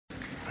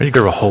Are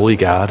you a holy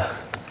God?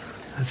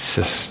 It's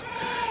just,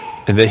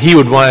 and that he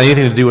would want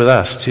anything to do with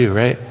us too,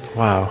 right?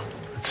 Wow.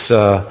 It's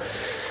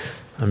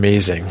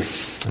amazing.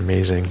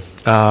 Amazing.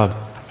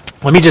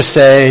 Let me just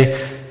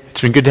say, it's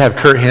been good to have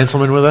Kurt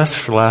Hanselman with us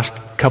for the last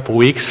couple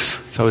weeks.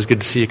 It's always good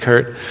to see you,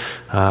 Kurt.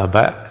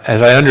 But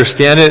as I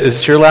understand it, is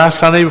this your last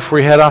Sunday before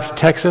you head off to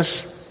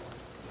Texas?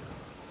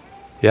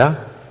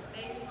 Yeah?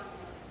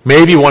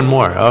 Maybe one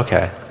more.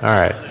 Okay. All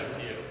right.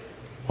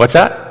 What's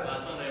that?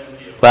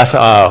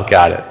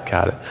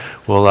 Got it.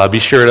 Well, be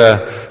sure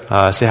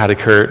to say hi to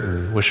Kurt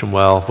and wish him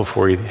well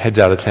before he heads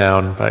out of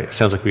town. But it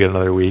sounds like we got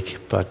another week.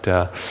 But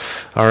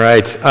all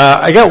right,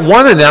 I got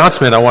one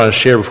announcement I want to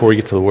share before we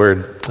get to the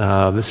Word.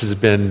 This has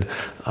been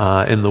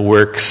in the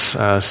works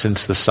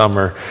since the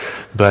summer,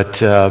 but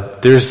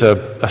there's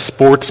a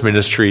sports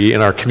ministry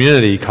in our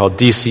community called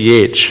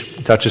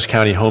DCH, Dutchess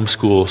County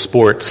Homeschool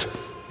Sports.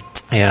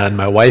 And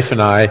my wife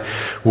and I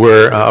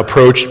were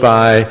approached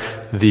by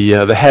the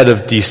head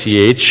of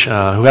DCH,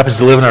 who happens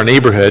to live in our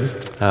neighborhood.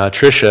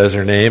 Tricia is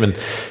her name, and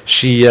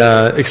she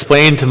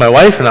explained to my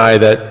wife and I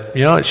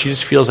that, she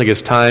just feels like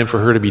it's time for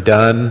her to be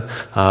done.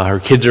 Her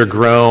kids are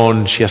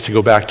grown, she has to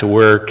go back to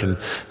work and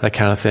that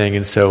kind of thing,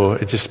 and so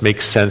it just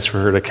makes sense for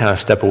her to kind of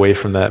step away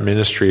from that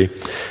ministry.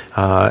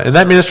 And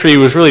that ministry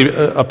was really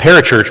a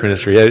parachurch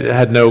ministry. It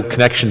had no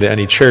connection to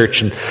any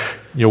church, and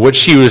what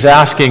she was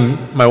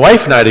asking my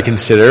wife and I to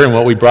consider, and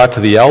what we brought to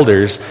the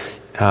elders,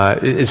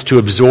 is to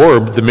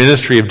absorb the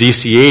ministry of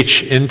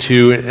DCH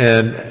into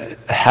and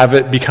have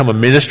it become a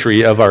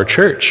ministry of our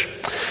church.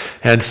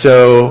 And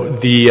so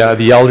the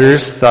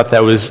elders thought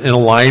that was in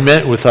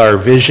alignment with our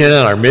vision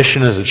and our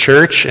mission as a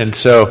church, and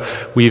so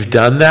we've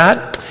done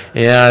that.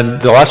 And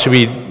there'll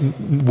actually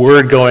be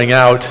word going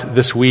out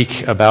this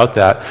week about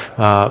that.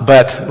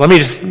 But let me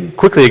just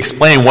quickly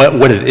explain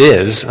what it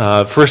is.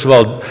 First of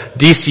all,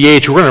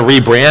 DCH, we're going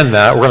to rebrand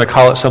that. We're going to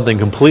call it something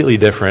completely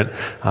different.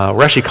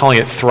 We're actually calling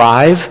it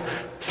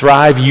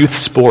Thrive Youth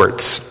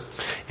Sports.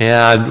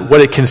 And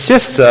what it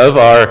consists of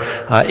are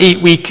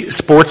 8-week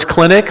sports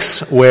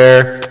clinics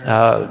where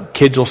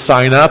kids will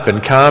sign up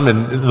and come.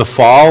 And in the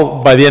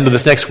fall, by the end of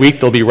this next week,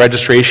 there'll be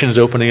registrations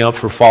opening up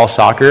for fall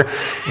soccer.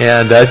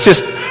 And it's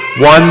just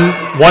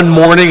one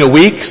morning a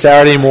week,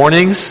 Saturday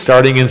mornings,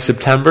 starting in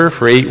September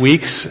for 8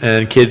 weeks.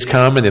 And kids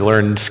come and they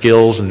learn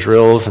skills and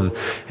drills, and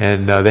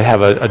they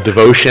have a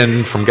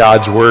devotion from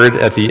God's Word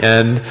at the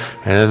end,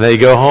 and then they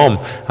go home.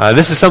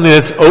 This is something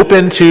that's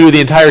open to the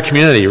entire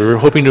community. We're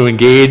hoping to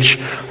engage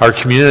our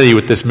community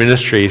with this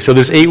ministry. So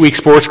there's 8-week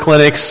sports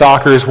clinics.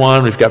 Soccer is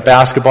one. We've got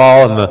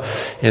basketball in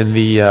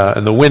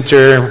the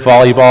winter,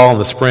 volleyball in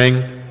the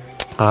spring,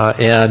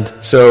 and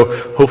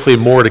so hopefully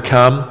more to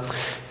come.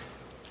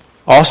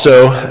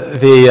 Also,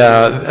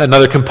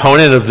 another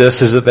component of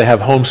this is that they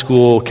have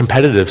homeschool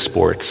competitive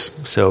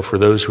sports. So for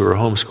those who are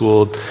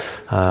homeschooled,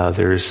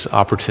 there's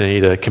opportunity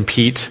to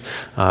compete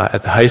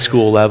at the high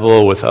school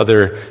level with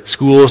other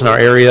schools in our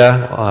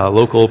area,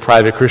 local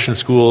private Christian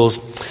schools.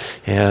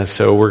 And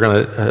so we're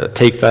going to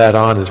take that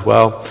on as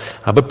well.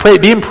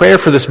 But be in prayer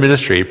for this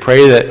ministry.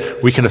 Pray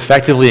that we can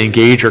effectively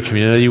engage our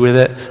community with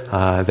it,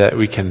 that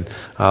we can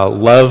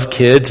love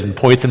kids and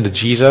point them to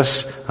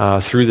Jesus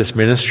through this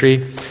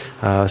ministry.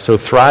 So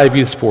Thrive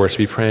Youth Sports,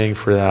 be praying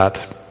for that.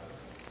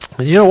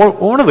 And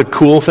one of the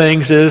cool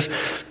things is,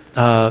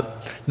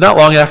 not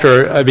long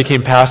after I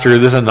became pastor,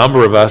 there's a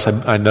number of us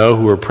I know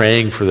who are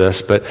praying for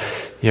this, but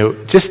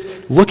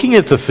just looking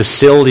at the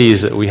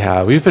facilities that we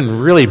have, we've been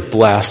really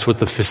blessed with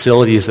the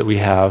facilities that we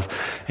have.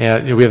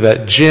 And we have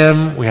that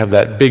gym, we have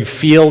that big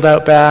field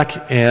out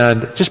back,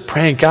 and just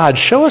praying, God,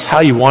 show us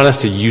how you want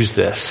us to use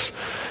this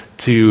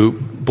to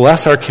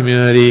bless our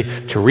community,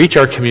 to reach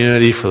our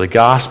community for the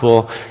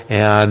gospel.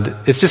 And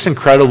it's just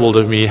incredible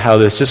to me how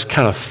this just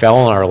kind of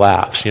fell in our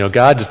laps.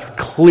 God just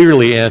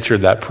clearly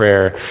answered that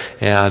prayer.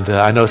 And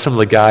I know some of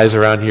the guys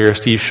around here,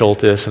 Steve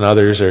Schultes and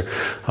others,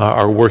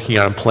 are working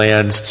on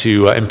plans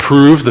to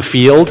improve the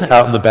field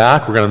out in the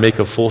back. We're going to make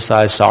a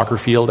full-size soccer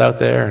field out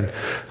there,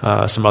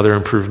 and some other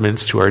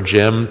improvements to our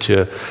gym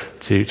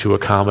to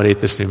accommodate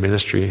this new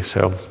ministry.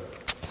 So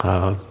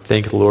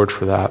thank the Lord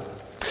for that.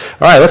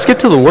 All right, let's get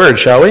to the Word,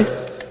 shall we?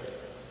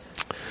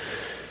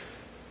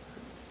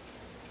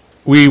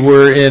 We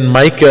were in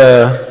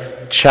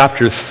Micah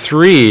chapter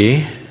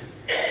 3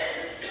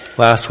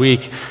 last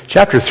week.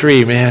 Chapter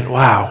 3, man,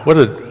 wow, what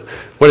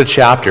a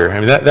chapter. I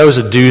mean, that was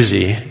a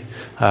doozy.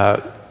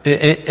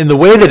 And the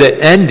way that it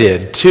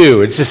ended,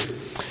 too, it's just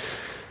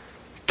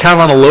kind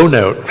of on a low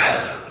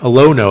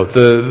note.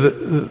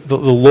 The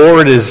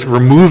Lord is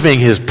removing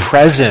His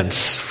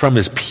presence from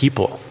His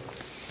people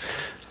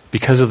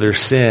because of their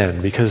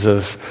sin, because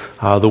of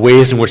the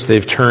ways in which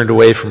they've turned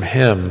away from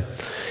Him.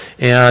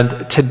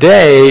 And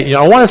today,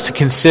 I want us to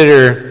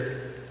consider,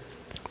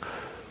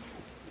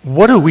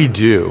 what do we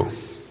do?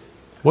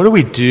 What do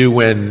we do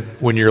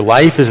when your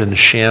life is in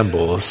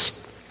shambles?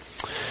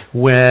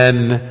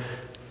 When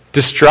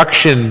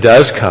destruction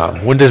does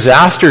come? When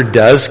disaster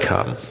does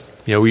come?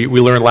 We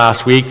learned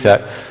last week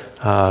that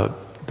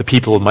the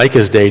people of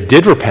Micah's day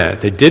did repent.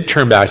 They did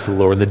turn back to the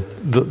Lord. And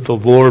the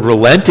Lord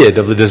relented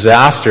of the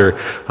disaster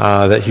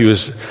that he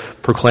was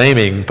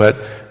proclaiming, but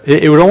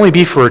it would only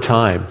be for a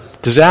time.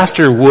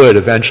 Disaster would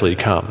eventually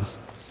come.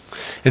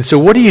 And so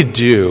what do you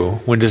do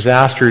when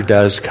disaster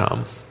does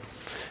come?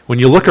 When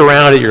you look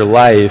around at your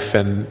life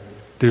and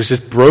there's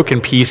just broken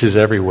pieces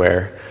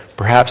everywhere,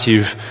 perhaps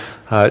you've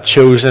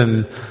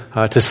chosen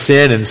to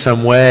sin in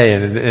some way,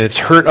 and it's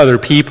hurt other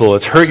people,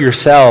 it's hurt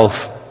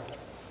yourself.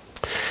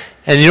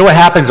 And you know what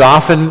happens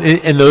often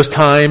in those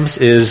times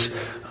is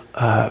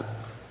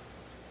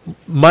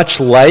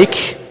much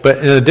like, but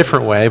in a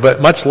different way,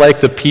 but much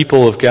like the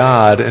people of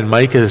God in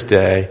Micah's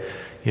day,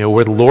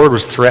 where the Lord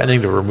was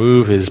threatening to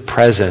remove his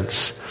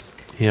presence.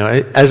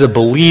 As a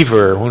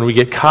believer, when we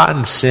get caught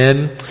in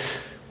sin,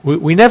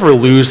 we never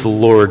lose the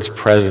Lord's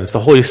presence.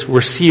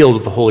 We're sealed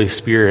with the Holy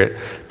Spirit,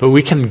 but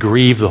we can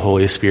grieve the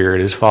Holy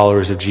Spirit as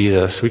followers of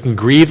Jesus. We can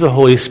grieve the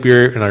Holy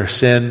Spirit in our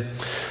sin,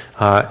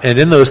 and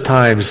in those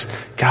times,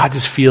 God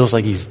just feels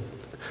like he's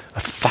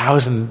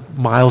 1,000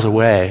 miles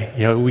away.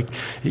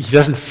 He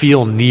doesn't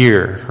feel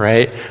near,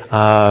 right?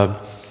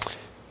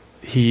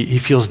 He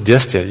feels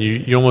distant.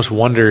 You almost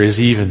wonder, is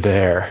he even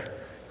there?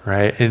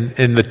 Right?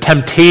 And the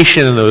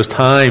temptation in those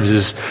times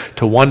is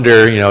to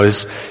wonder,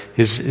 is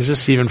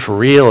this even for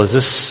real? Is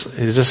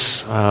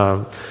this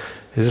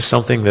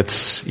something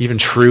that's even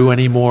true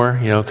anymore?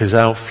 Because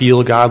I don't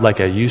feel God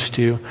like I used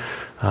to.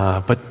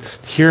 But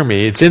hear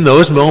me, it's in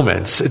those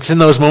moments. It's in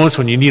those moments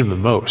when you need him the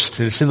most.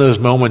 And it's in those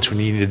moments when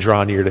you need to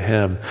draw near to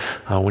him,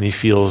 when he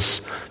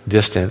feels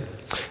distant.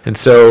 And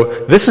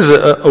so this is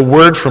a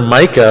word from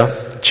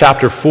Micah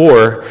chapter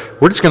 4.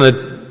 We're just going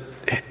to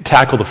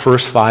tackle the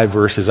first 5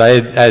 verses. I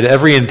had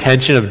every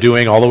intention of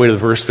doing all the way to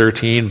verse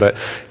 13, but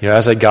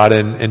as I got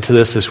into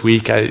this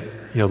week,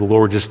 the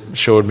Lord just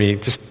showed me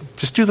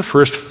just do the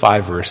first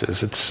 5 verses.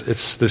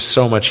 There's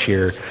so much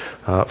here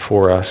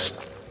for us.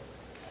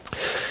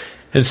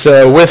 And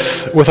so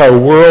with our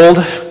world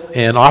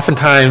and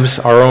oftentimes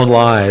our own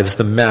lives,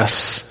 the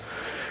mess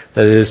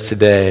that it is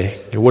today,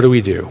 what do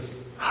we do?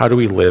 How do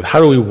we live?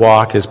 How do we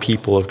walk as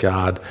people of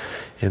God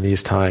in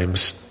these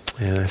times?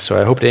 And so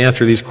I hope to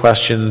answer these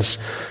questions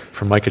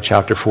from Micah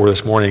chapter 4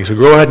 this morning. So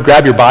go ahead and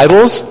grab your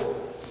Bibles.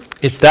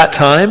 It's that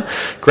time.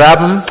 Grab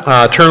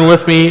them. Turn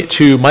with me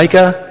to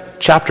Micah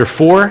chapter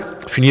 4.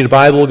 If you need a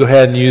Bible, go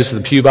ahead and use the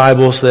pew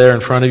Bibles there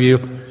in front of you.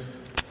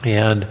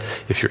 And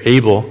if you're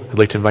able, I'd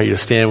like to invite you to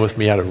stand with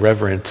me out of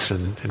reverence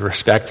and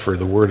respect for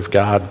the Word of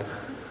God.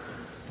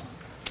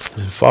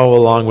 And follow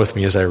along with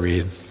me as I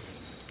read.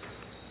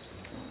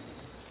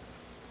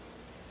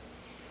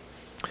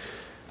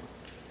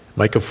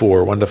 Micah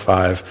 4,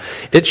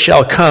 1-5. It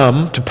shall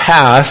come to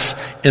pass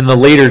in the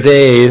later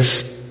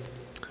days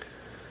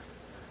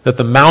that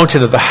the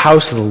mountain of the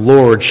house of the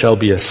Lord shall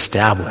be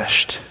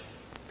established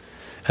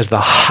as the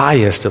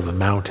highest of the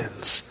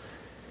mountains.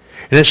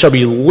 And it shall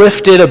be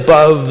lifted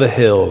above the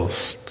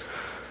hills,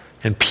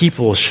 and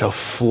people shall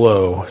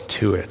flow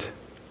to it.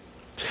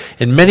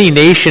 And many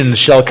nations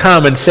shall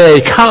come and say,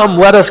 Come,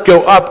 let us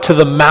go up to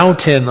the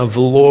mountain of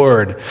the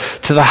Lord,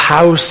 to the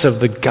house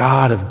of the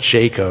God of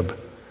Jacob,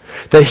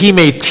 that he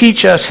may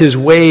teach us his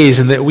ways,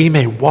 and that we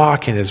may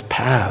walk in his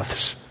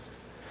paths.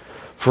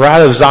 For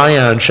out of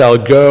Zion shall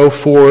go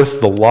forth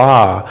the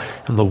law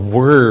and the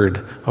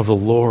word of the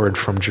Lord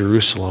from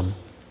Jerusalem.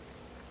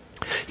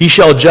 He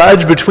shall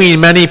judge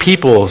between many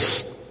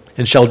peoples,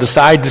 and shall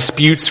decide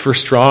disputes for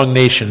strong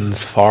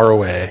nations far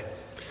away.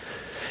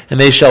 And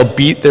they shall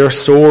beat their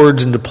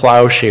swords into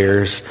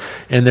plowshares,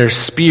 and their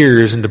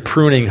spears into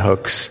pruning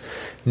hooks.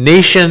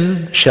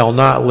 Nation shall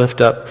not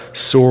lift up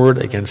sword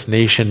against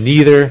nation,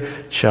 neither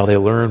shall they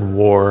learn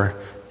war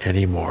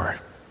anymore.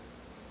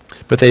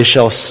 But they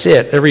shall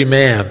sit, every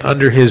man,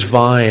 under his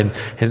vine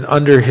and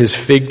under his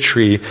fig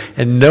tree,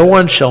 and no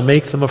one shall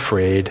make them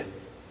afraid,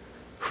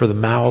 for the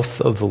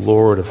mouth of the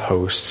Lord of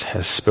hosts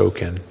has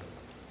spoken.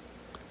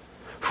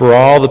 For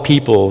all the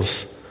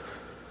peoples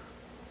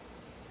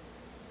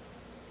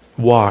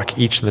walk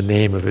each in the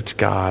name of its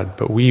God,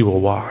 but we will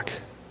walk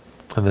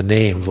in the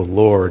name of the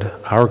Lord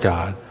our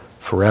God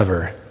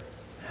forever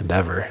and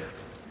ever.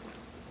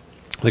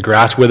 The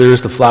grass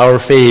withers, the flower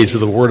fades, but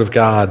the word of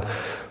God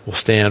will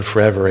stand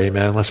forever.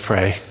 Amen. Let's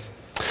pray.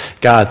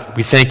 God,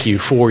 we thank you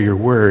for your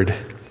word.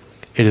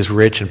 It is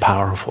rich and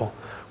powerful.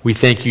 We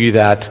thank you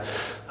that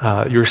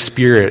your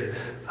Spirit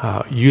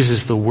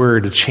uses the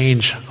word to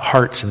change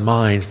hearts and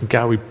minds. And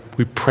God,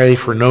 we pray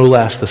for no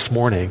less this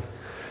morning.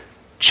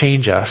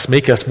 Change us.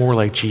 Make us more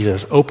like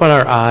Jesus. Open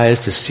our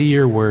eyes to see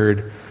your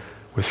word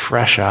with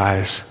fresh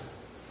eyes.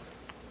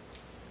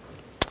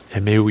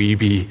 And may we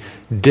be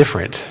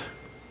different,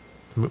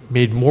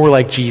 made more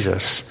like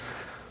Jesus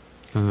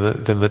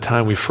than the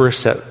time we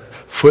first set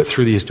foot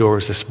through these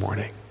doors this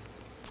morning.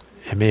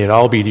 And may it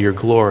all be to your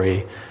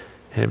glory.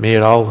 And may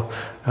it all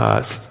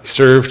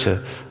serve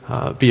to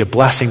be a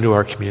blessing to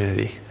our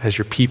community as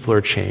your people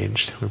are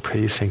changed. We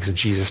pray these things in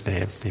Jesus'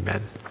 name.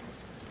 Amen.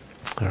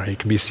 All right, you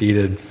can be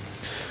seated.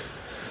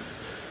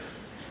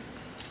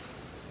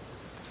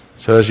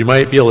 So as you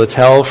might be able to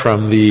tell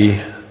from the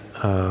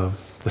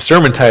the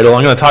sermon title,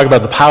 I'm going to talk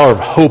about the power of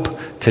hope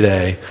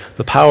today.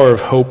 The power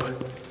of hope.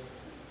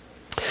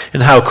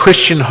 And how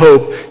Christian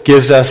hope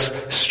gives us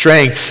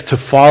strength to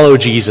follow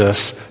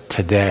Jesus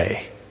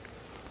today.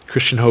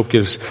 Christian hope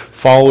gives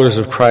followers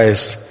of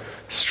Christ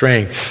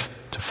strength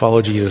to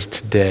follow Jesus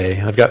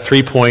today. I've got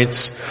 3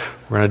 points.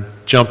 We're going to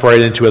jump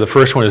right into it. The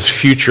first one is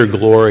future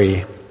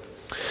glory.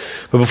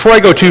 But before I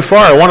go too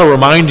far, I want to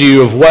remind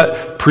you of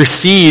what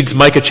precedes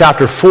Micah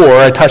chapter 4.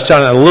 I touched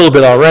on it a little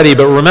bit already,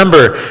 but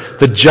remember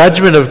the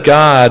judgment of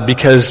God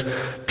because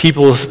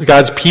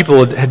God's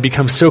people had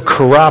become so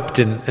corrupt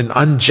and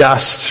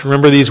unjust.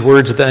 Remember these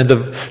words at the end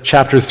of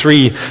chapter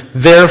 3.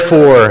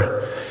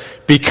 Therefore,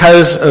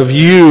 because of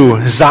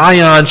you,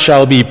 Zion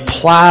shall be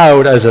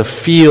plowed as a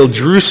field.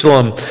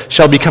 Jerusalem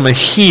shall become a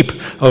heap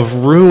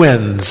of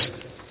ruins,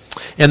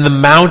 and the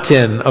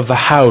mountain of the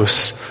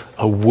house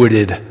a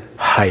wooded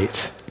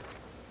height.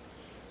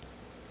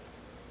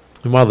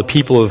 And while the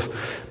people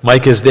of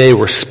Micah's day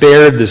were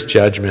spared this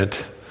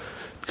judgment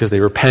because they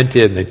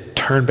repented and they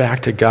turned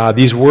back to God,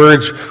 these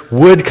words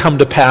would come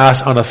to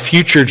pass on a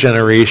future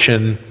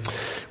generation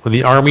when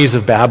the armies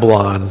of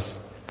Babylon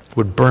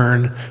would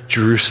burn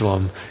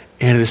Jerusalem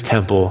and his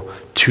temple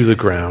to the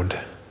ground.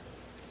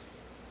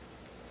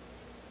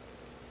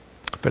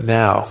 But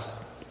now,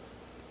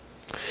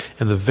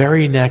 in the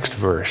very next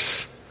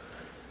verse,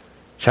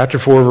 chapter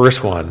 4,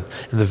 verse 1,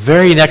 in the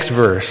very next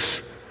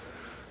verse,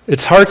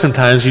 it's hard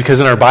sometimes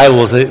because in our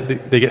Bibles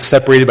they get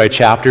separated by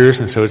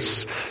chapters, and so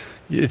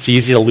it's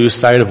easy to lose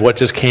sight of what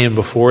just came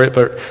before it.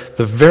 But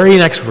the very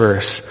next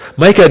verse,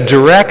 Micah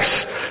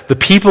directs the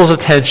people's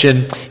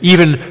attention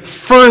even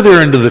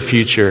further into the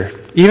future.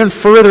 Even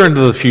further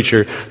into the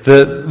future.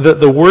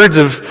 The words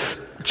of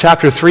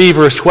chapter 3,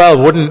 verse 12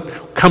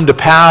 wouldn't come to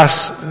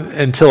pass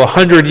until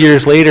 100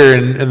 years later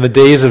in the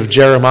days of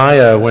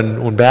Jeremiah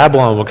when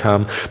Babylon will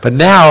come. But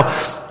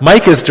now,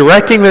 Micah is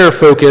directing their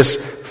focus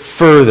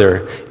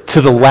further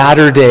to the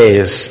latter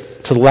days.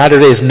 To the latter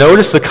days.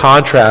 Notice the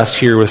contrast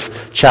here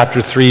with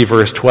chapter 3,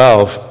 verse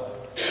 12.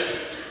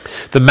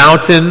 The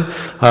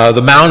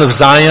Mount of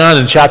Zion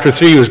in chapter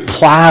 3 was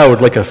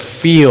plowed like a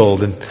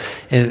field.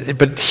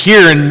 But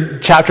here in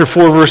chapter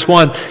 4, verse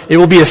 1, it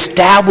will be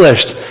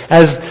established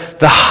as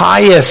the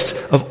highest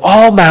of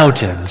all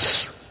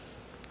mountains.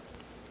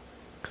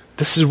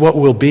 This is what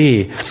will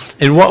be.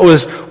 And what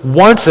was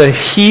once a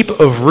heap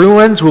of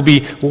ruins will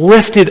be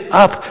lifted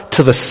up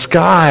to the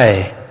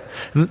sky.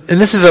 And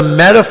this is a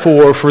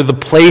metaphor for the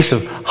place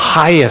of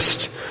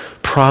highest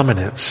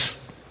prominence.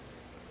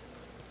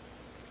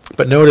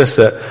 But notice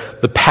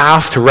that the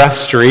path to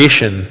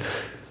restoration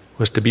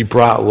was to be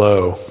brought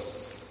low.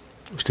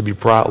 It was to be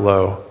brought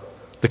low.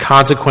 The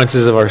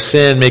consequences of our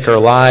sin make our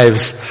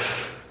lives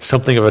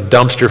something of a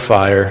dumpster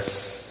fire.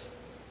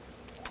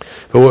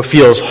 But what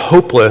feels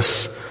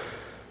hopeless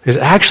is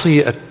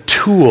actually a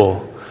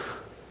tool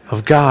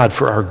of God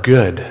for our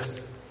good.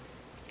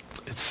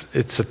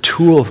 It's a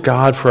tool of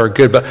God for our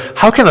good. But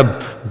how can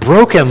a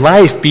broken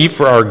life be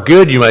for our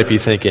good, you might be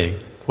thinking?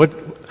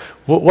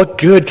 What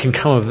good can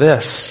come of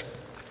this?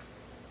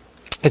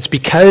 It's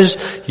because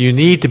you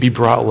need to be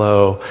brought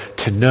low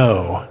to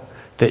know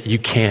that you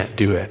can't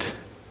do it.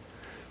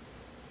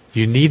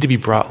 You need to be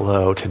brought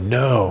low to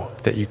know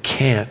that you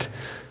can't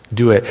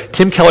do it.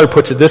 Tim Keller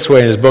puts it this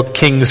way in his book,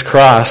 King's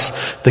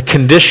Cross. The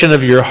condition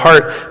of your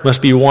heart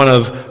must be one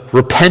of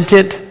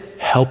repentant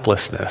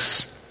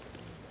helplessness.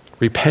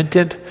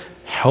 Repentant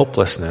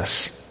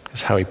helplessness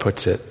is how he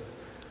puts it.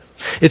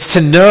 It's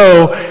to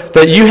know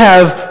that you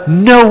have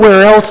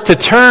nowhere else to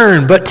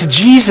turn but to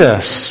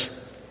Jesus.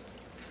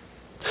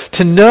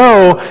 To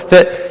know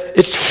that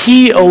it's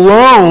He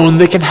alone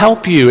that can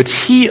help you.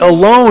 It's He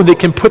alone that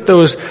can put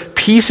those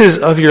pieces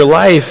of your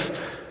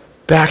life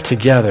back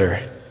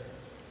together.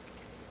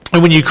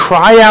 And when you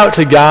cry out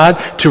to God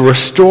to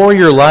restore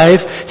your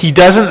life, He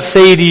doesn't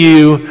say to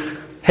you,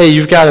 hey,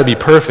 you've got to be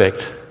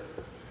perfect.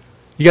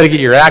 You got to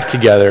get your act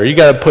together. You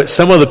got to put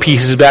some of the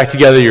pieces back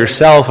together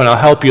yourself, and I'll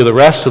help you the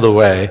rest of the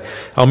way.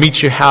 I'll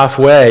meet you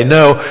halfway.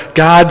 No,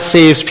 God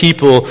saves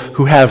people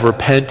who have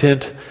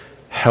repentant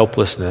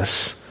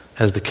helplessness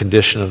as the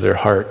condition of their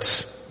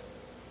hearts.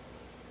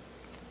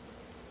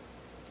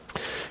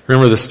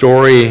 Remember the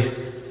story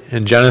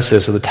in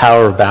Genesis of the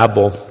Tower of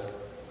Babel.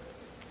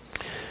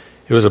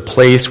 It was a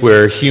place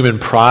where human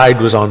pride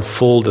was on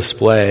full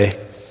display.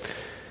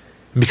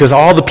 And because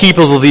all the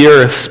peoples of the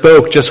earth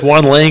spoke just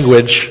one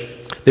language,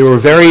 they were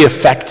very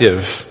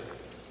effective.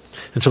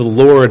 And so the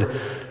Lord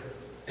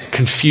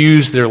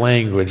confused their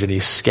language and He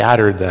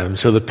scattered them.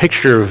 So the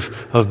picture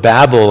of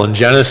Babel in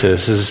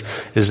Genesis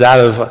is that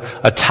of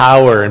a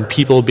tower and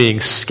people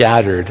being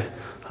scattered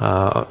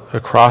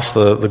across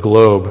the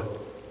globe.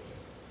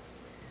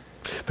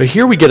 But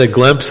here we get a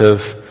glimpse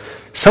of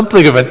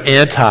something of an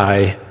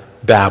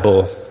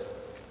anti-Babel.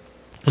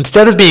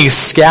 Instead of being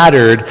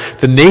scattered,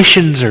 the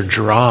nations are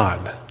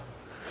drawn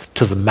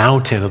to the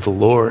mountain of the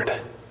Lord.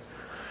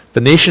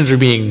 The nations are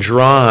being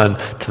drawn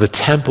to the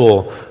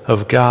temple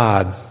of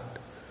God.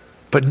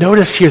 But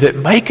notice here that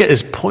Micah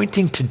is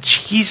pointing to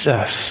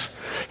Jesus.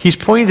 He's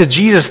pointing to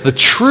Jesus, the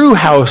true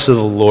house of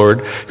the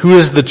Lord, who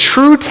is the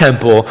true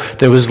temple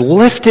that was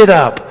lifted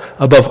up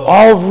above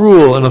all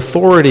rule and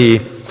authority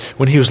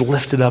when he was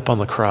lifted up on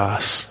the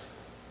cross.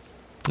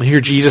 And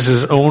hear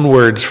Jesus' own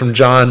words from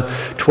John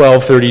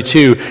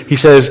 12:32. He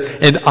says,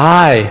 "And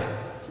I,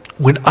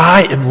 when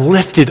I am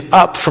lifted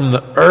up from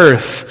the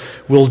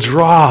earth, will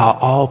draw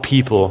all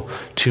people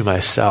to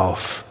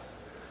myself."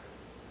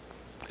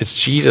 It's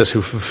Jesus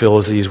who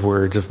fulfills these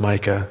words of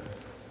Micah.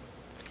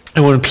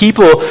 And when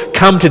people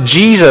come to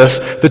Jesus,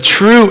 the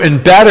true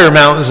and better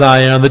Mount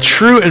Zion, the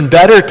true and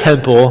better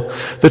temple,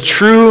 the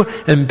true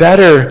and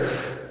better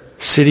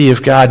city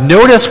of God,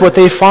 notice what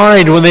they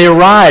find when they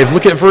arrive.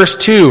 Look at verse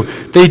 2.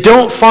 They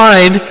don't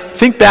find,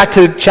 think back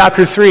to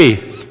chapter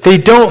 3, they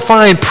don't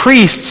find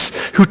priests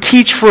who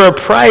teach for a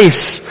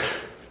price,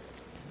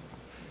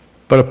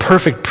 but a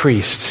perfect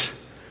priest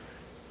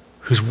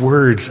whose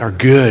words are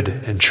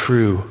good and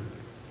true.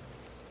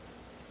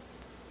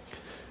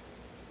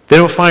 They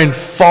don't find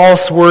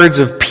false words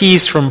of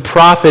peace from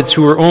prophets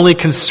who are only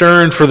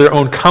concerned for their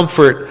own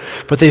comfort,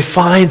 but they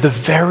find the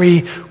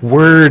very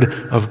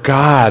word of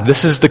God.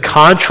 This is the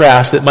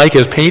contrast that Micah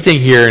is painting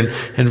here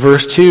in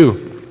verse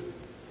 2.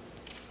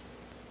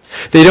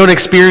 They don't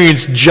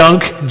experience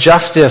junk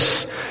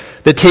justice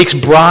that takes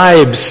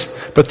bribes,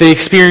 but they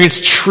experience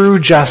true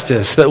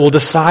justice that will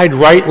decide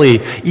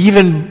rightly,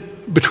 even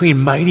between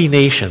mighty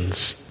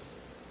nations.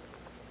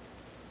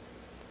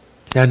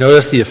 Now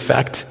notice the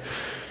effect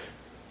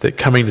that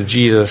coming to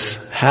Jesus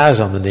has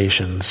on the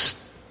nations.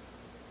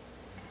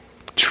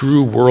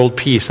 True world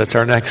peace. That's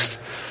our next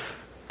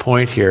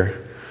point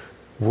here.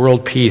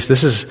 World peace.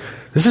 This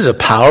is a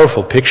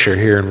powerful picture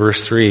here in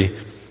verse 3.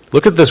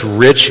 Look at this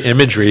rich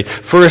imagery.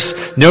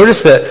 First,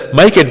 notice that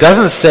Micah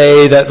doesn't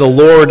say that the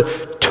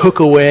Lord took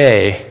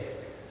away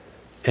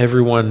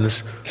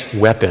everyone's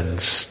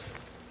weapons.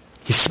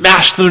 He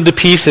smashed them to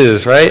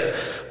pieces, right?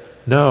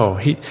 No,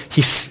 he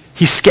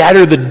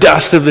scattered the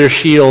dust of their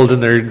shield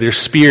and their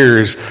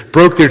spears,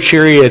 broke their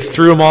chariots,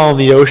 threw them all in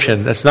the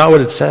ocean. That's not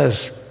what it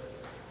says.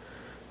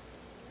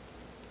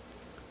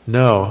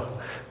 No,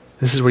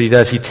 this is what he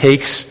does. He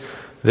takes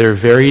their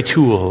very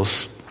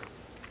tools.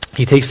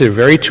 He takes their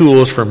very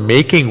tools for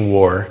making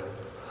war,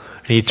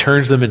 and he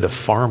turns them into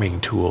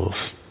farming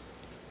tools.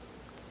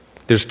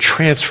 There's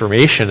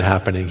transformation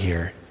happening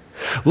here.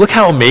 Look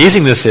how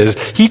amazing this is.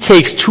 He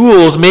takes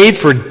tools made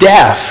for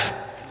death,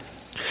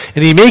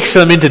 and he makes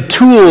them into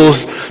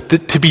tools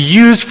to be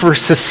used for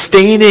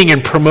sustaining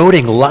and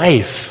promoting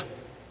life.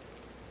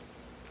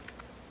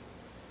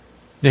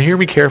 Now hear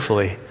me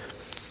carefully.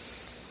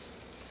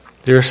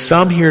 There are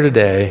some here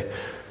today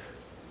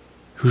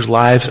whose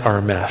lives are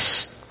a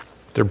mess.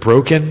 They're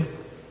broken.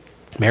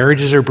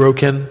 Marriages are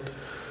broken.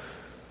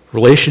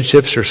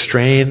 Relationships are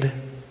strained.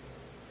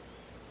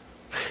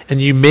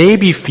 And you may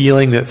be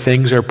feeling that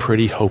things are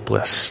pretty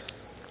hopeless.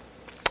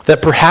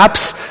 That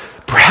perhaps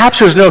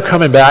there's no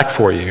coming back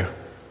for you.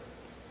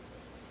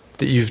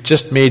 That you've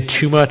just made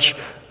too much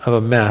of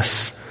a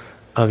mess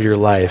of your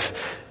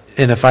life.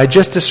 And if I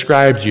just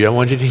described you, I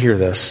want you to hear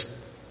this.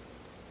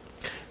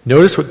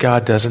 Notice what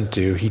God doesn't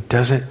do. He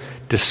doesn't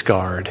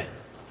discard.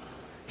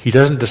 He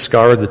doesn't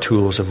discard the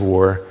tools of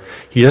war.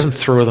 He doesn't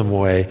throw them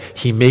away.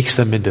 He makes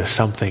them into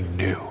something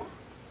new.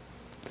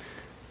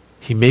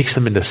 He makes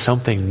them into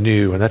something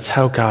new, and that's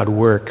how God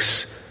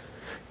works.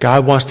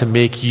 God wants to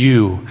make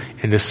you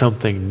into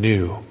something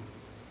new.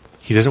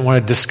 He doesn't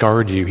want to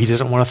discard you. He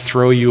doesn't want to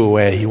throw you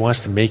away. He wants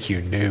to make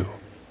you new.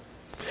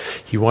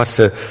 He wants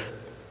to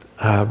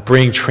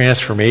bring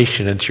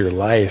transformation into your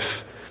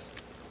life.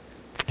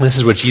 This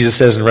is what Jesus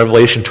says in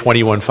Revelation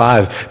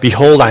 21:5.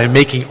 Behold, I am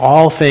making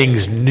all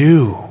things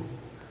new.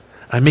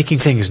 I'm making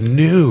things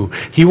new.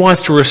 He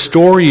wants to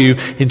restore you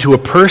into a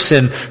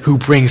person who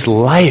brings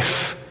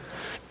life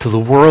to the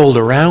world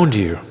around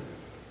you.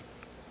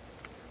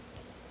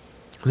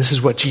 This is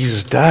what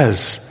Jesus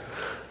does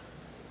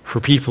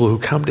for people who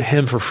come to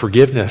him for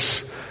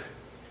forgiveness,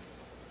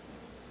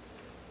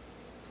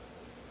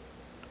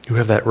 who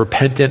have that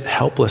repentant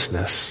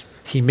helplessness.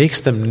 He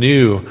makes them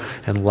new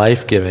and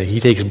life-giving. He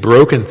takes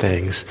broken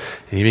things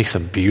and he makes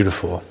them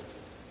beautiful.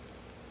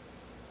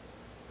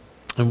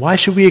 And why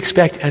should we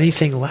expect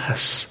anything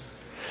less?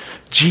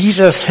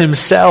 Jesus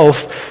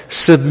himself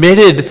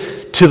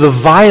submitted to the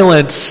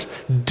violence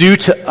due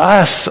to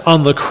us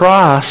on the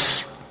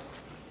cross,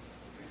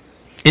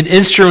 an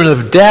instrument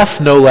of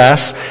death no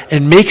less,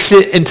 and makes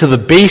it into the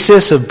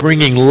basis of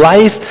bringing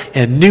life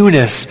and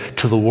newness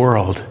to the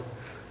world.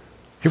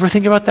 You ever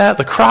think about that?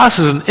 The cross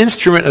is an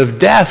instrument of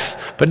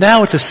death, but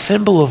now it's a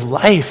symbol of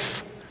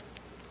life.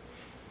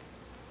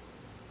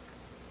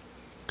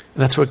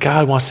 And that's what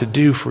God wants to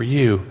do for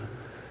you,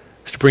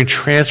 is to bring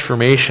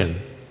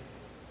transformation,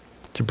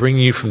 to bring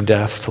you from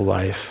death to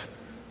life.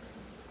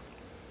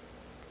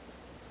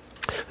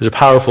 There's a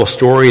powerful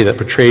story that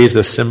portrays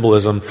this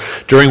symbolism.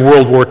 During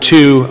World War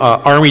II,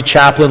 Army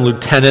chaplain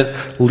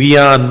Lieutenant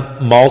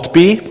Leon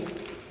Maltby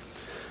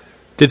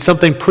did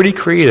something pretty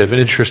creative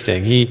and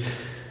interesting.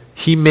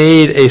 He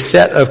made a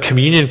set of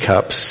communion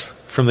cups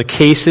from the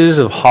cases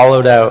of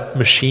hollowed out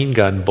machine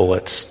gun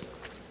bullets.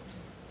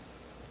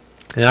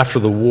 And after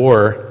the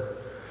war,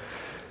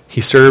 he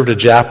served a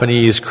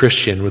Japanese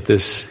Christian with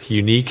this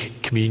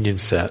unique communion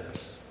set.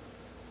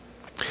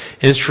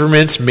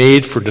 Instruments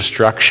made for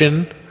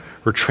destruction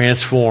were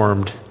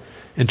transformed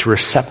into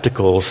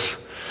receptacles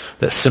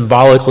that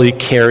symbolically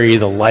carry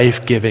the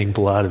life-giving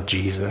blood of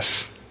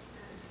Jesus.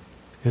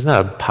 Isn't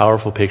that a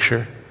powerful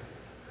picture?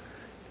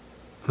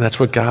 And that's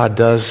what God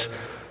does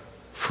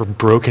for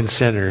broken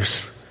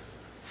sinners,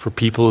 for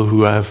people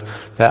who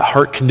have that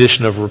heart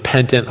condition of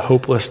repentant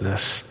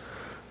hopelessness.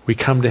 We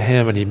come to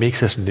him and he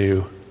makes us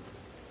new.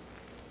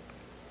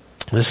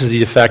 This is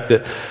the effect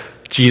that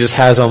Jesus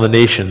has on the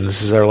nation.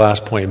 This is our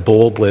last point,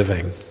 bold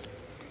living.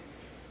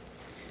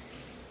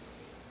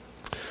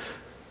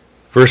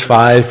 Verse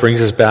 5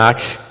 brings us back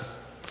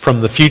from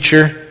the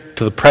future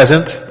to the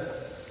present,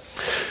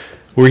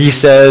 where he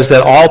says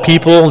that all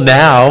people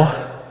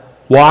now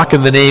walk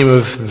in the name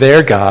of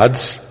their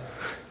gods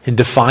in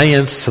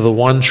defiance to the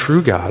one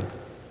true God.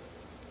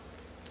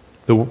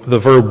 The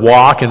verb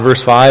walk in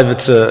verse 5,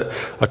 it's a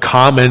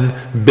common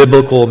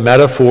biblical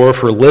metaphor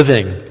for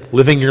living.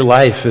 Living your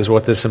life is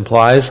what this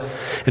implies.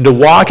 And to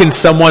walk in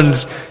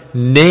someone's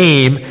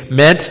name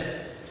meant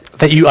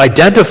that you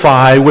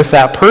identify with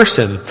that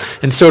person.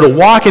 And so to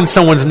walk in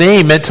someone's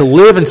name meant to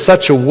live in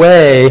such a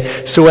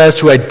way so as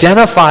to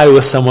identify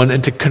with someone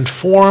and to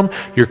conform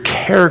your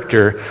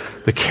character,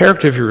 the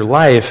character of your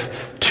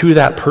life, to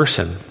that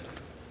person.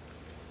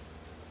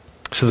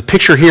 So the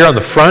picture here on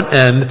the front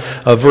end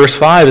of verse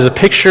 5 is a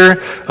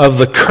picture of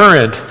the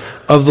current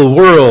of the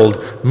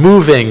world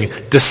moving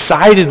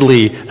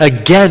decidedly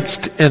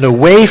against and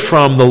away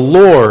from the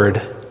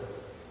Lord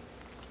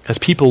as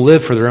people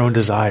live for their own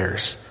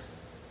desires.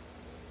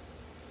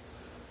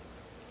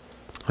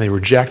 They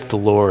reject the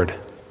Lord.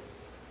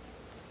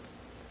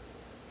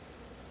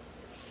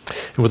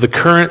 And with the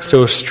current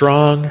so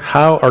strong,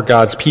 how are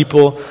God's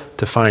people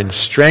to find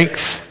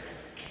strength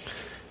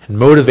and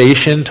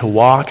motivation to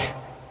walk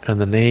in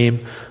the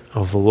name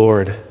of the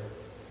Lord?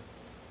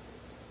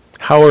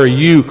 How are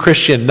you,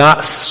 Christian,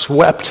 not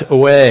swept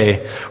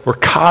away or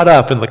caught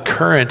up in the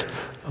current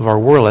of our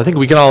world? I think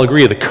we can all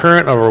agree the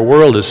current of our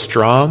world is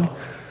strong,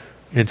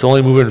 and it's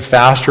only moving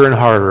faster and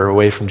harder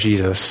away from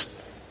Jesus.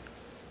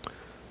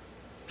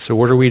 So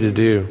what are we to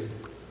do?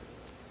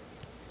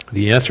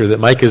 The answer that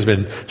Mike has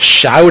been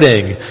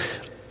shouting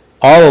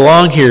all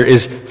along here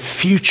is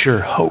future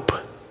hope.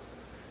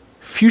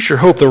 Future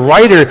hope. The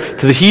writer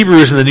to the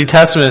Hebrews in the New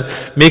Testament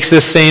makes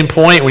this same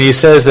point when he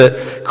says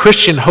that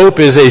Christian hope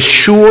is a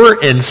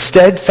sure and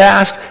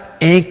steadfast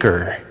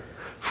anchor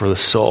for the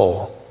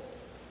soul.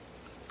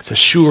 It's a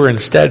sure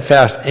and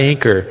steadfast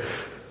anchor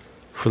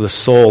for the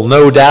soul.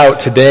 No doubt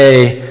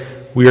today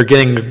we are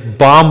getting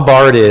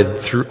bombarded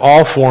through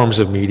all forms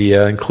of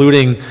media,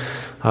 including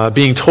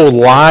being told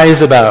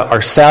lies about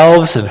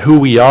ourselves and who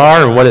we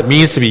are and what it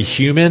means to be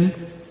human,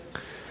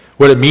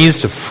 what it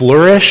means to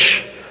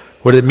flourish,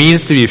 what it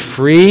means to be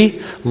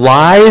free,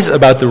 lies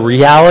about the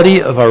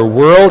reality of our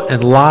world,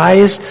 and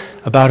lies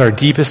about our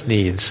deepest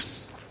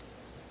needs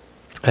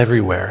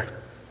everywhere.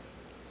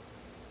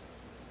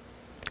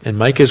 And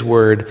Micah's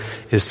word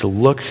is to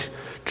look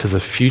to the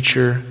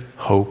future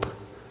hope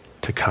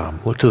to come.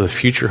 Look to the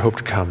future hope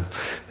to come.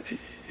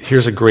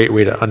 Here's a great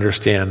way to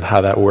understand how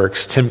that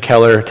works. Tim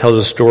Keller tells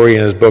a story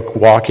in his book,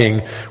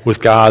 Walking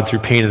with God Through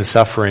Pain and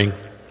Suffering.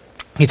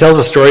 He tells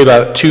a story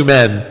about two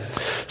men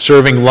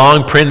serving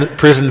long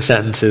prison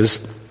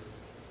sentences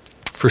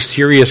for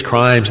serious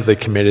crimes that they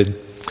committed.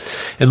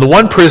 And the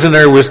one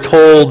prisoner was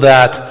told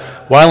that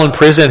while in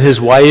prison, his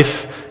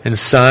wife and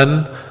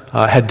son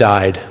had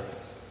died.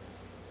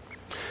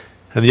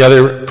 And the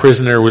other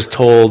prisoner was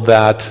told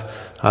that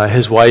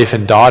his wife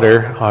and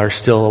daughter are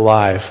still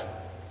alive.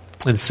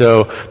 And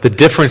so the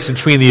difference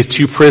between these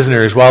two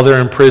prisoners while they're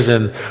in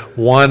prison,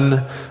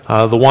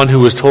 the one who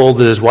was told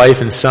that his wife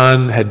and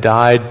son had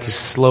died just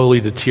slowly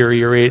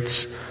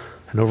deteriorates,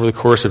 and over the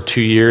course of 2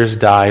 years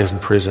dies in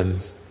prison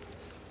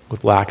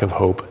with lack of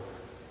hope.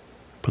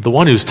 But the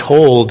one who's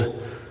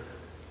told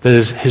that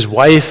his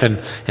wife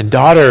and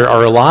daughter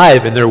are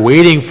alive and they're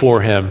waiting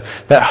for him,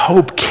 that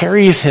hope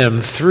carries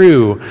him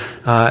through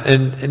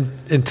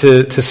and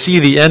to see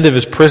the end of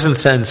his prison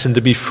sentence and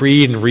to be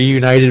freed and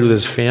reunited with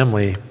his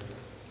family.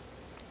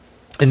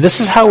 And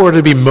this is how we're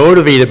to be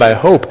motivated by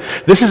hope.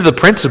 This is the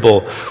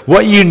principle.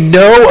 What you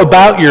know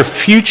about your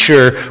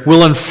future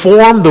will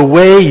inform the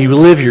way you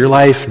live your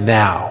life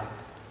now.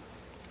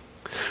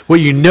 What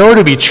you know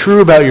to be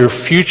true about your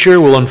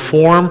future will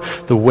inform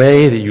the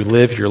way that you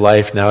live your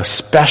life now,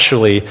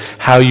 especially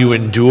how you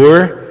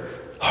endure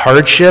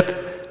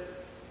hardship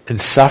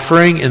and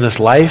suffering in this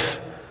life.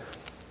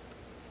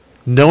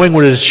 Knowing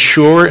what is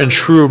sure and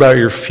true about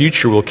your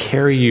future will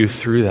carry you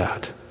through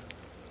that.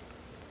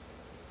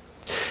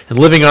 And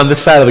living on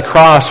this side of the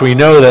cross, we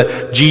know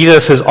that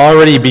Jesus has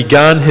already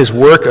begun his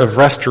work of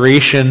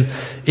restoration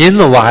in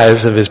the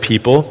lives of his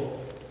people.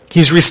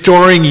 He's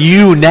restoring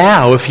you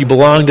now if you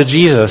belong to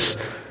Jesus,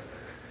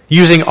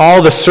 using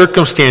all the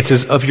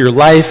circumstances of your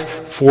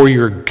life for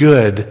your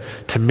good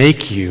to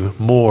make you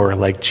more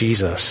like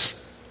Jesus.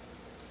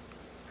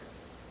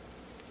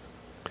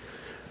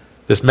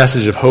 This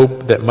message of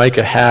hope that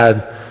Micah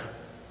had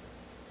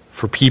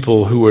for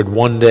people who would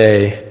one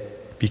day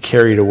be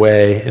carried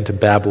away into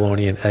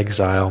Babylonian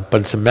exile.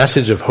 But it's a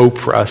message of hope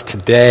for us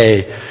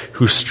today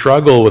who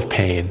struggle with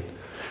pain,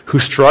 who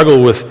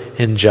struggle with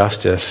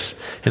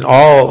injustice, and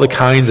all the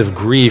kinds of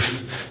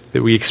grief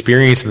that we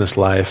experience in this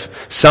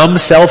life. Some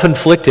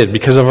self-inflicted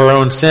because of our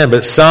own sin,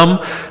 but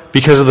some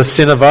because of the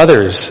sin of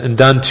others and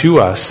done to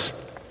us.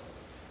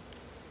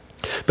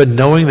 But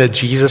knowing that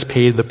Jesus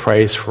paid the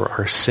price for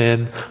our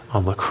sin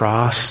on the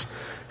cross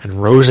and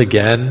rose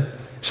again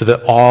so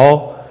that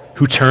all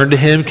who turn to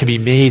him can be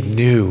made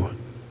new.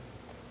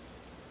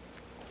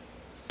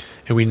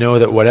 And we know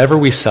that whatever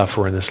we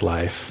suffer in this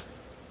life,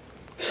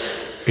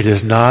 it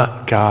is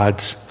not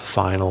God's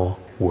final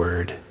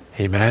word.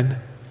 Amen?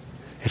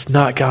 It's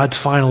not God's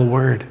final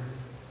word.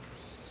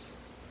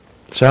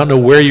 So I don't know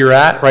where you're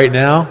at right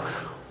now,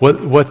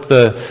 what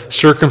the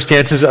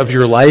circumstances of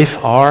your life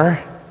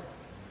are,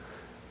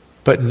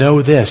 but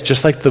know this,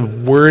 just like the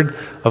word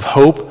of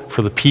hope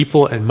for the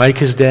people in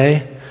Micah's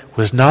day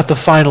was not the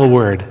final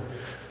word.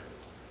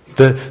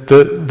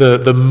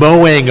 The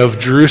mowing of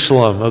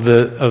Jerusalem,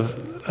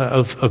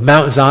 of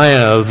Mount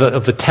Zion,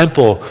 of the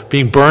temple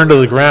being burned to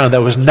the ground,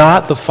 that was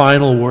not the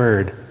final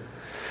word.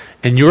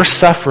 And your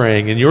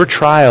suffering and your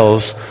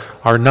trials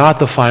are not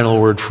the final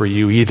word for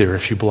you either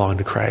if you belong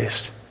to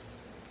Christ.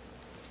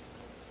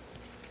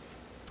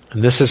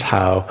 And this is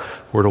how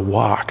we're to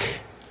walk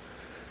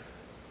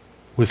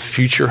with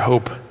future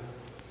hope.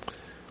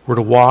 We're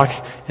to walk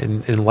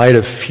in light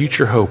of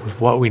future hope, with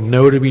what we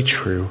know to be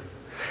true.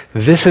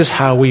 This is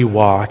how we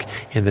walk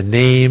in the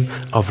name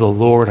of the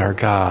Lord our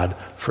God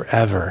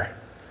forever.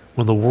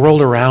 When the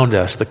world around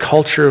us, the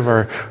culture of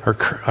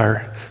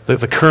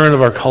the current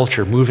of our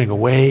culture moving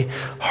away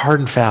hard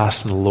and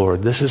fast from the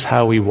Lord, this is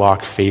how we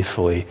walk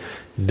faithfully,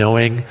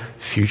 knowing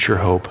future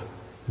hope,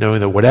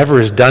 knowing that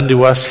whatever is done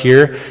to us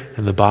here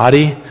in the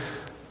body,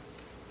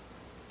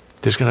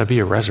 there's going to be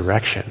a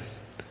resurrection.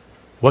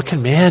 What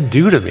can man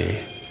do to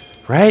me?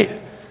 Right?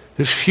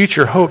 There's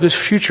future hope, there's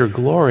future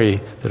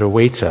glory that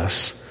awaits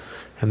us.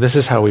 And this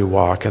is how we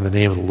walk in the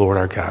name of the Lord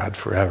our God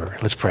forever.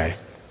 Let's pray.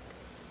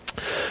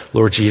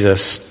 Lord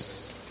Jesus,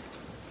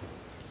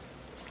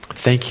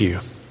 thank you.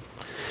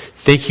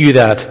 Thank you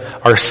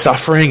that our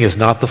suffering is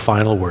not the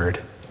final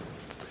word.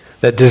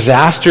 That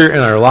disaster in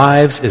our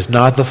lives is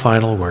not the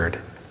final word.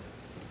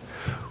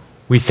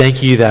 We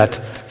thank you that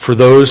for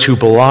those who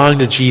belong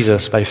to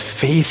Jesus by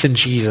faith in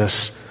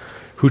Jesus,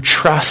 who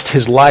trust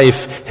his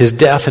life, his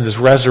death, and his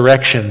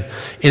resurrection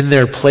in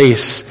their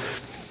place,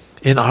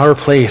 in our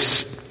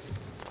place,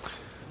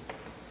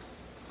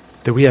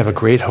 that we have a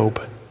great hope,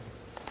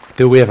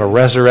 that we have a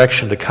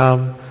resurrection to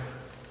come,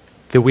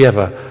 that we have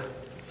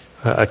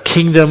a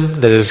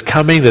kingdom that is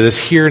coming, that is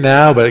here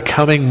now, but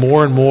coming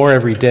more and more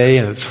every day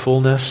in its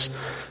fullness.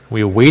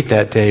 We await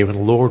that day when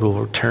the Lord will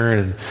return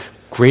in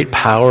great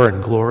power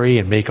and glory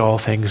and make all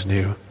things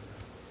new.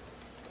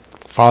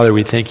 Father,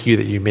 we thank you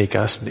that you make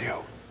us new,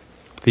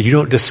 that you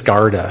don't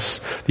discard us,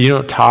 that you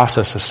don't toss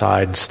us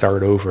aside and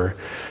start over,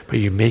 but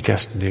you make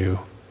us new,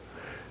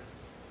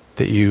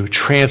 that you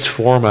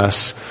transform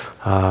us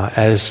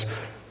as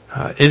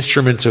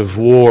instruments of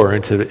war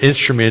into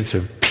instruments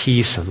of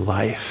peace and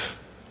life.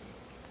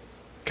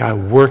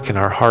 God, work in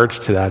our hearts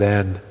to that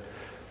end.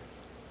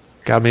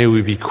 God, may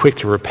we be quick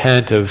to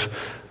repent of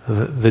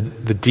the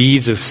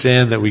deeds of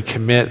sin that we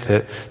commit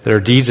that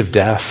are deeds of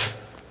death,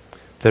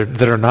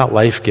 that are not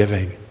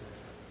life-giving.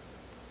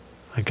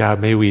 And God,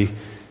 may we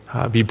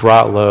be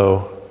brought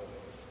low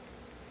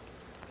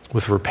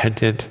with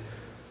repentant,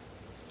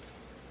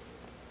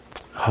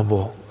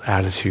 humble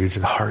attitudes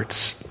and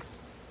hearts,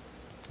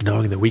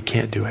 knowing that we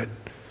can't do it.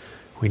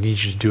 We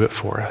need you to do it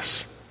for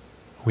us.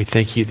 We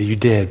thank you that you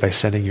did by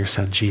sending your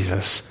son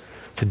Jesus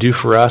to do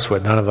for us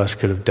what none of us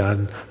could have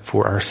done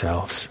for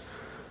ourselves.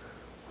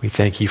 We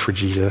thank you for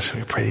Jesus.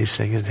 We pray these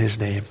things in his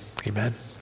name. Amen.